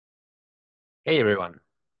Hey everyone,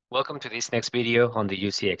 welcome to this next video on the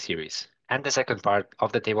UCX series and the second part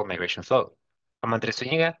of the table migration flow. I'm Andres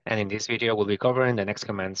Zúñiga, and in this video we'll be covering the next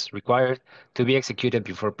commands required to be executed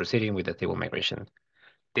before proceeding with the table migration.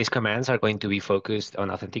 These commands are going to be focused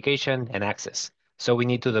on authentication and access, so we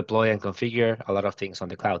need to deploy and configure a lot of things on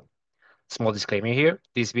the cloud. Small disclaimer here,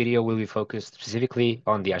 this video will be focused specifically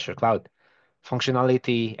on the Azure cloud.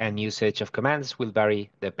 Functionality and usage of commands will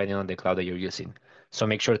vary depending on the cloud that you're using, so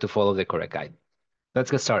make sure to follow the correct guide.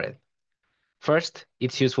 Let's get started. First,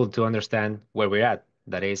 it's useful to understand where we're at.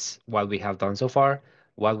 That is, what we have done so far,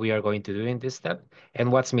 what we are going to do in this step,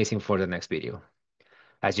 and what's missing for the next video.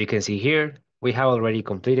 As you can see here, we have already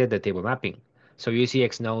completed the table mapping, so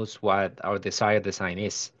UCX knows what our desired design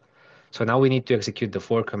is. So now we need to execute the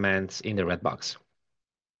 4 commands in the red box.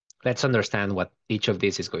 Let's understand what each of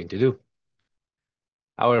these is going to do.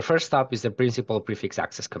 Our first stop is the principal prefix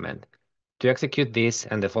access command. To execute this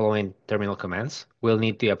and the following terminal commands, we'll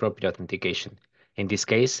need the appropriate authentication, in this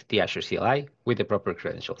case, the Azure CLI with the proper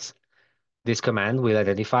credentials. This command will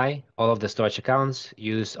identify all of the storage accounts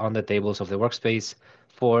used on the tables of the workspace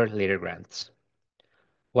for later grants.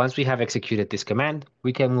 Once we have executed this command,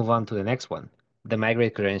 we can move on to the next one, the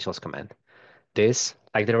migrate credentials command. This,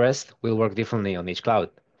 like the rest, will work differently on each cloud.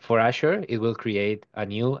 For Azure, it will create a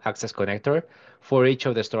new access connector for each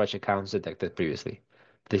of the storage accounts detected previously.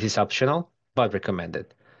 This is optional, but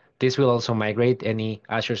recommended. This will also migrate any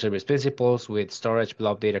Azure Service Principals with storage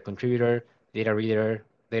blob data contributor, data reader,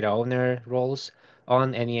 data owner roles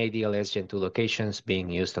on any ADLS Gen 2 locations being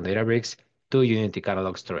used on Databricks to Unity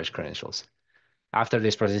Catalog storage credentials. After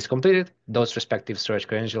this process is completed, those respective storage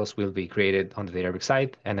credentials will be created on the Databricks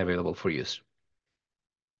site and available for use.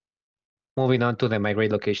 Moving on to the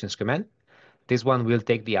migrate locations command. This one will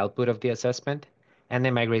take the output of the assessment and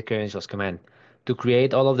the migrate credentials command to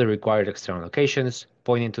create all of the required external locations,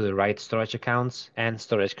 pointing to the right storage accounts and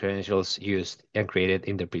storage credentials used and created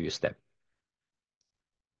in the previous step.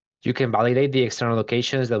 You can validate the external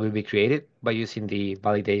locations that will be created by using the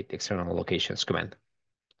validate external locations command.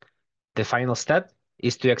 The final step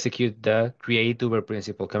is to execute the create Uber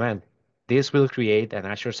principal command. This will create an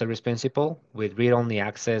Azure Service Principal with read-only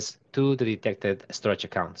access to the detected storage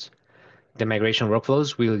accounts. The migration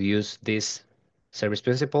workflows will use this service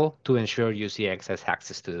principal to ensure UCX has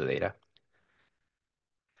access to the data.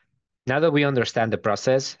 Now that we understand the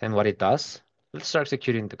process and what it does, let's start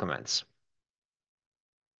executing the commands.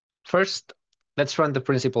 First, let's run the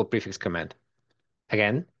principal prefix command.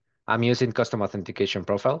 Again, I'm using custom authentication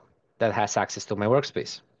profile that has access to my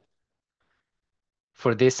workspace.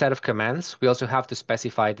 For this set of commands, we also have to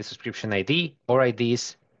specify the subscription ID or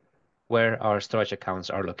IDs where our storage accounts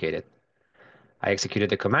are located. I executed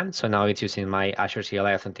the command, so now it's using my Azure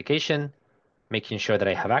CLI authentication, making sure that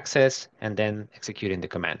I have access, and then executing the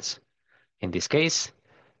commands. In this case,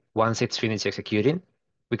 once it's finished executing,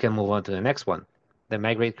 we can move on to the next one, the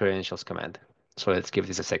migrate credentials command. So let's give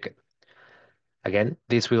this a second. Again,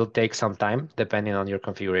 this will take some time depending on your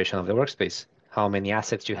configuration of the workspace, how many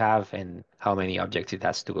assets you have, and how many objects it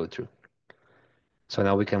has to go through. So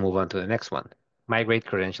now we can move on to the next one, migrate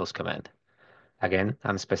credentials command. Again,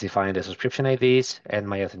 I'm specifying the subscription IDs and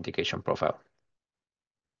my authentication profile.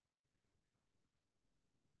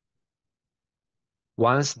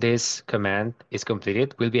 Once this command is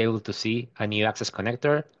completed, we'll be able to see a new access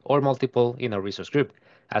connector or multiple in our resource group,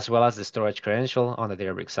 as well as the storage credential on the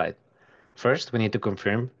Databricks side. First, we need to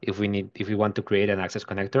confirm if we want to create an access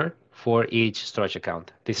connector for each storage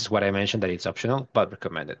account. This is what I mentioned that it's optional, but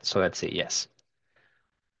recommended. So let's say yes.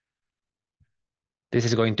 This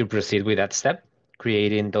is going to proceed with that step,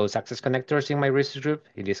 creating those access connectors in my resource group,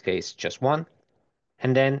 in this case, just one.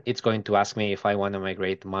 And then it's going to ask me if I want to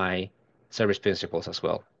migrate my service principals as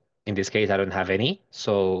well. In this case, I don't have any,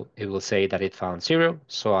 so it will say that it found 0.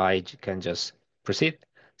 So I can just proceed,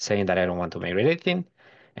 saying that I don't want to migrate anything,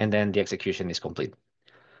 and then the execution is complete.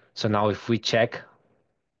 So now if we check,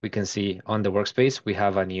 we can see on the workspace, we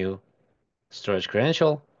have a new storage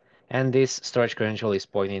credential, and this storage credential is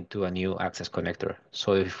pointing to a new access connector.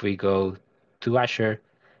 So if we go to Azure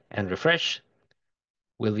and refresh,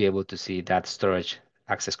 we'll be able to see that storage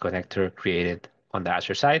access connector created on the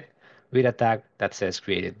Azure side with a tag that says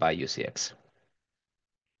created by UCX.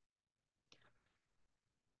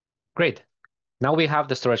 Great. Now we have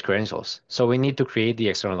the storage credentials, so we need to create the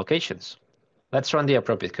external locations. Let's run the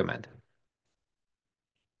appropriate command.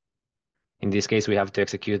 In this case, we have to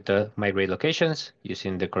execute the migrate locations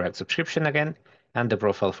using the correct subscription again and the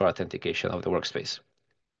profile for authentication of the workspace.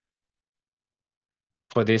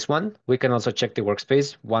 For this one, we can also check the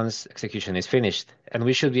workspace once execution is finished, and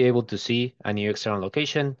we should be able to see a new external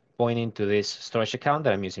location pointing to this storage account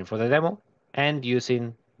that I'm using for the demo. and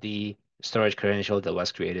using the storage credential that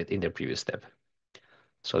was created in the previous step.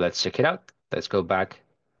 So let's check it out. Let's go back,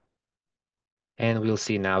 and we'll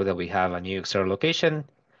see now that we have a new external location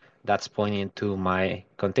that's pointing to my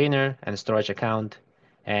container and storage account,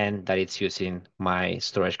 and that it's using my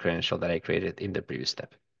storage credential that I created in the previous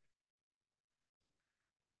step.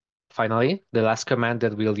 Finally, the last command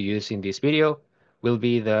that we'll use in this video will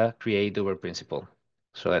be the create doer principle.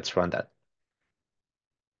 So let's run that.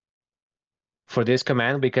 For this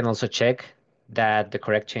command, we can also check that the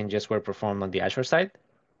correct changes were performed on the Azure side.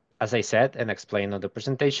 As I said and explained on the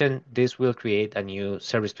presentation, this will create a new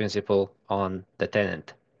service principal on the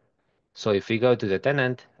tenant. So if we go to the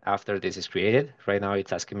tenant after this is created, right now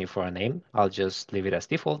it's asking me for a name. I'll just leave it as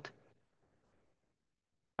default.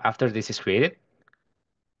 After this is created,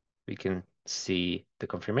 we can see the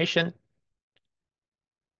confirmation.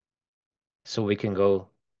 So we can go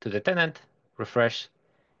to the tenant, refresh,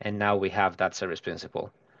 and now we have that service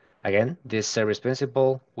principal. Again, this service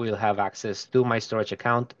principal will have access to my storage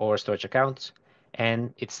account or storage accounts,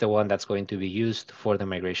 and it's the one that's going to be used for the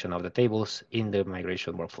migration of the tables in the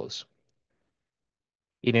migration workflows.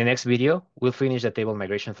 In the next video, we'll finish the table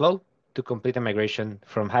migration flow to complete the migration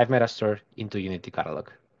from Hive Metastore into Unity Catalog.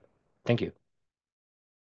 Thank you.